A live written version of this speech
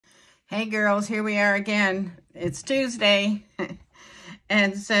Hey girls, here we are again. It's Tuesday.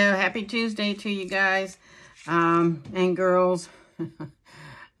 And so happy Tuesday to you guys and girls.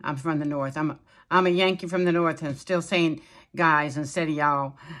 I'm from the North. I'm a Yankee from the North. I'm still saying guys instead of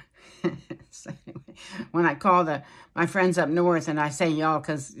y'all. So anyway, when I call my friends up north and I say y'all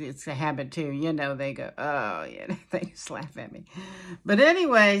because it's a habit too, you know, they go, oh, yeah, they just laugh at me. But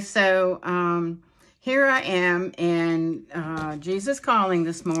anyway, so here I am in Jesus Calling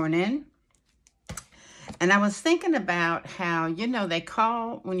this morning. And I was thinking about how, you know, they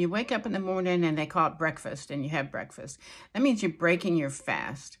call, when you wake up in the morning and they call it breakfast and you have breakfast, that means you're breaking your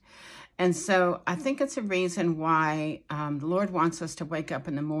fast. And so I think it's a reason why the Lord wants us to wake up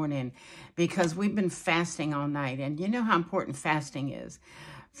in the morning, because we've been fasting all night. And you know how important fasting is.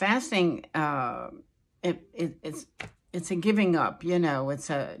 Fasting, it's a giving up, you know, it's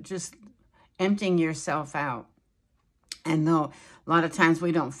a just emptying yourself out. And though a lot of times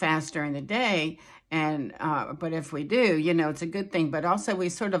we don't fast during the day, and but if we do, you know, it's a good thing. But also we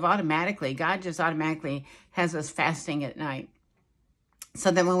sort of automatically, God just automatically has us fasting at night. So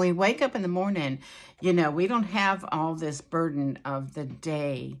that when we wake up in the morning, you know, we don't have all this burden of the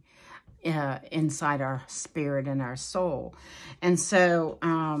day inside our spirit and our soul. And so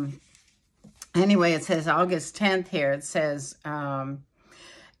anyway, it says August 10th here. It says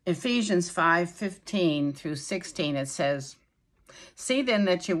Ephesians 5:15 through 16. It says, "See then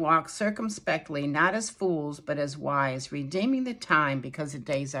that you walk circumspectly, not as fools, but as wise, redeeming the time, because the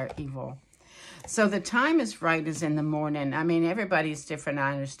days are evil." So the time is right is in the morning. I mean, everybody's different.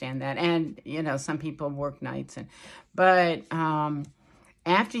 I understand that. And, you know, some people work nights. But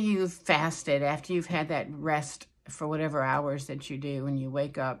after you've fasted, after you've had that rest for whatever hours that you do when you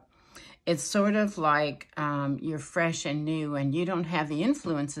wake up, it's sort of like you're fresh and new and you don't have the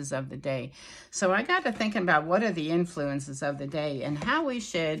influences of the day. So I got to thinking about what are the influences of the day and how we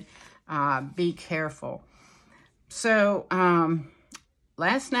should be careful. So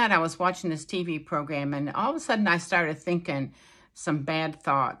last night I was watching this TV program and all of a sudden I started thinking some bad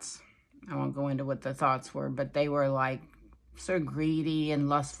thoughts. I won't go into what the thoughts were, but they were like sort of greedy and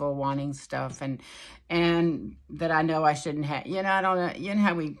lustful, wanting stuff and that I know I shouldn't have. You know, I don't know, you know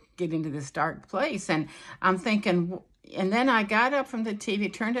how we get into this dark place. And I'm thinking, and then I got up from the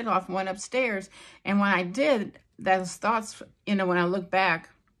TV, turned it off, went upstairs. And when I did, those thoughts, you know, when I look back,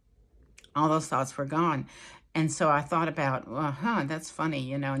 all those thoughts were gone. And so I thought about, well, that's funny,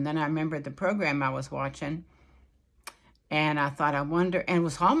 you know. And then I remembered the program I was watching. And I thought, I wonder, and it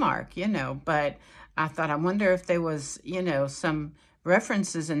was Hallmark, you know, but I thought, I wonder if there was, you know, some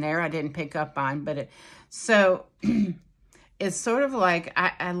references in there I didn't pick up on. But so it's sort of like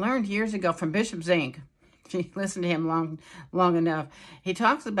I learned years ago from Bishop Zink. If you listen to him long enough, he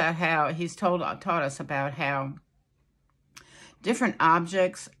talks about how he's taught us about how different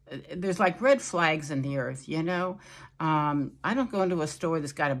objects, there's like red flags in the earth, you know. I don't go into a store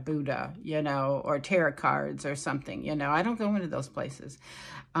that's got a Buddha, you know, or tarot cards or something, you know. I don't go into those places.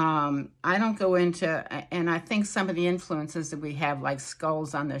 I don't go into, and I think some of the influences that we have, like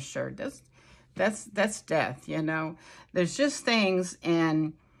skulls on this shirt, that's death, you know. There's just things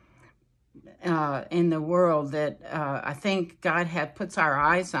in the world that I think God puts our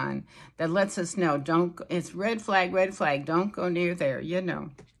eyes on that lets us know, it's red flag, don't go near there, you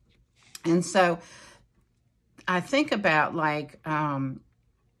know. And so I think about like,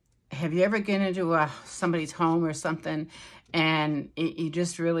 have you ever been into somebody's home or something and you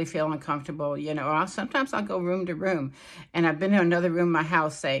just really feel uncomfortable, you know? Or sometimes I'll go room to room, and I've been to another room in my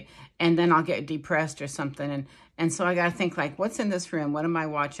house, say, and then I'll get depressed or something. And so I got to think like, what's in this room? What am I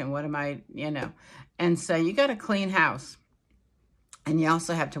watching? What am I, you know? And so you got a clean house, and you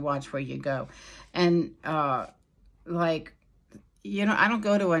also have to watch where you go. And like, you know, I don't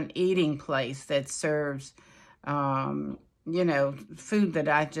go to an eating place that serves, you know, food that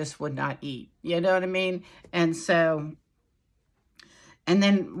I just would not eat. You know what I mean? And so, and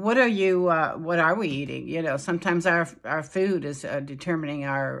then what are we eating? You know, sometimes our food is determining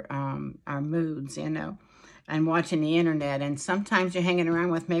our moods, you know, and watching the internet. And sometimes you're hanging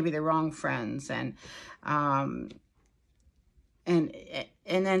around with maybe the wrong friends. And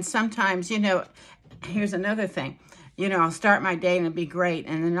then sometimes, you know, here's another thing. You know, I'll start my day and it'll be great.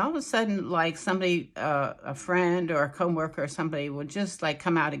 And then all of a sudden, like somebody, a friend or a coworker or somebody will just like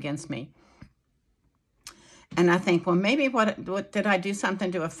come out against me. And I think, well, maybe what did I do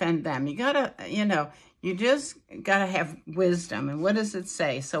something to offend them? You gotta, you know, you just gotta have wisdom. And what does it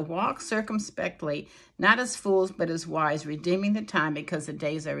say? So walk circumspectly, not as fools, but as wise, redeeming the time, because the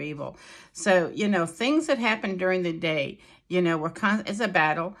days are evil. So, you know, things that happen during the day, You know, it's a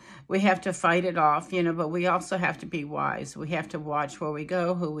battle. We have to fight it off, you know, but we also have to be wise. We have to watch where we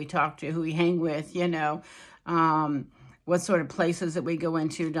go, who we talk to, who we hang with, you know, what sort of places that we go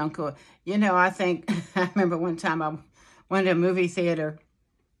into, don't go. You know, I think, I remember one time I went to a movie theater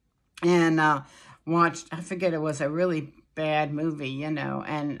and watched, I forget, it was a really bad movie, you know,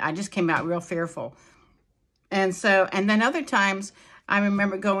 and I just came out real fearful. And then other times, I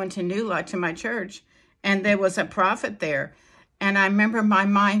remember going to New Light, to my church, and there was a prophet there. And I remember my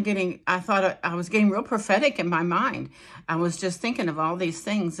mind I thought I was getting real prophetic in my mind. I was just thinking of all these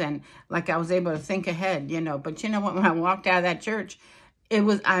things, and like I was able to think ahead, you know. But you know what, when I walked out of that church, I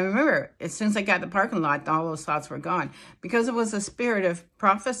remember as soon as I got in the parking lot, all those thoughts were gone, because it was a spirit of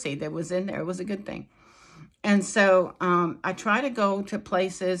prophecy that was in there. It was a good thing. And so I try to go to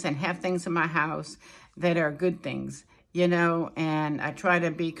places and have things in my house that are good things, you know, and I try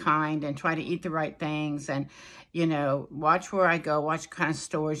to be kind and try to eat the right things, and, you know, watch where I go, watch what kind of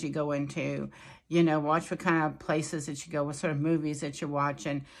stores you go into, you know, watch what kind of places that you go, what sort of movies that you're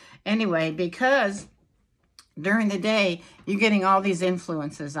watching. Anyway, because during the day, you're getting all these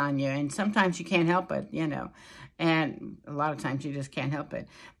influences on you, and sometimes you can't help it, you know, and a lot of times you just can't help it.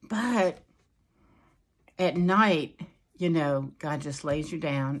 But at night, you know, God just lays you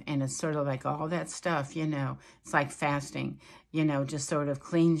down, and it's sort of like all that stuff, you know, it's like fasting, you know, just sort of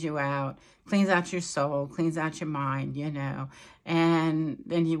cleans you out, cleans out your soul, cleans out your mind, you know, and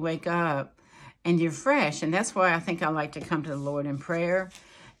then you wake up and you're fresh. And that's why I think I like to come to the Lord in prayer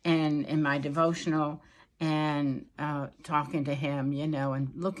and in my devotional, and talking to him, you know,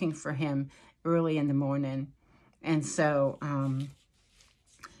 and looking for him early in the morning. And so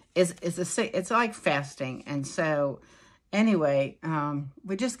it's like fasting. And so anyway,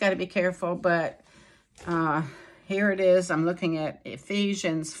 we just got to be careful. But here it is. I'm looking at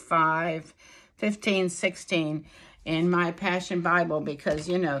Ephesians 5:15-16 in my Passion Bible, because,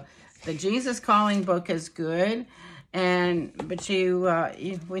 you know, the Jesus Calling book is good. But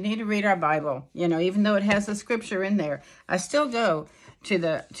we need to read our Bible, you know, even though it has the scripture in there. I still go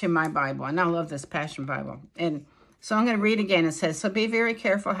to my Bible, and I love this Passion Bible. And so I'm going to read again. It says, "So be very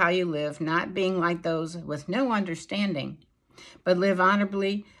careful how you live, not being like those with no understanding, but live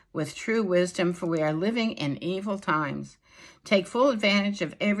honorably with true wisdom, for we are living in evil times. Take full advantage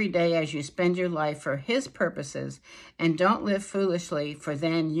of every day as you spend your life for his purposes, and don't live foolishly, for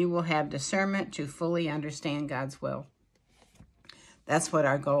then you will have discernment to fully understand God's will." That's what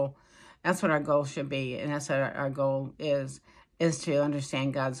our goal should be, and that's what our goal is to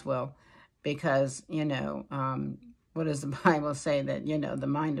understand God's will. Because, you know, what does the Bible say? That, you know, the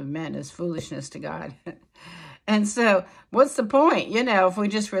mind of men is foolishness to God. And so what's the point, you know, if we're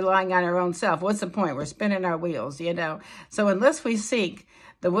just relying on our own self? What's the point? We're spinning our wheels, you know. So unless we seek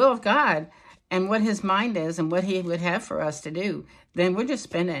the will of God and what his mind is and what he would have for us to do, then we're just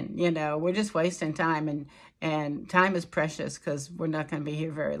spinning, you know. We're just wasting time, and time is precious, because we're not going to be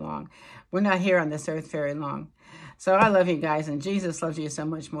here very long. We're not here on this earth very long. So I love you guys, and Jesus loves you so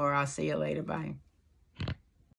much more. I'll see you later. Bye.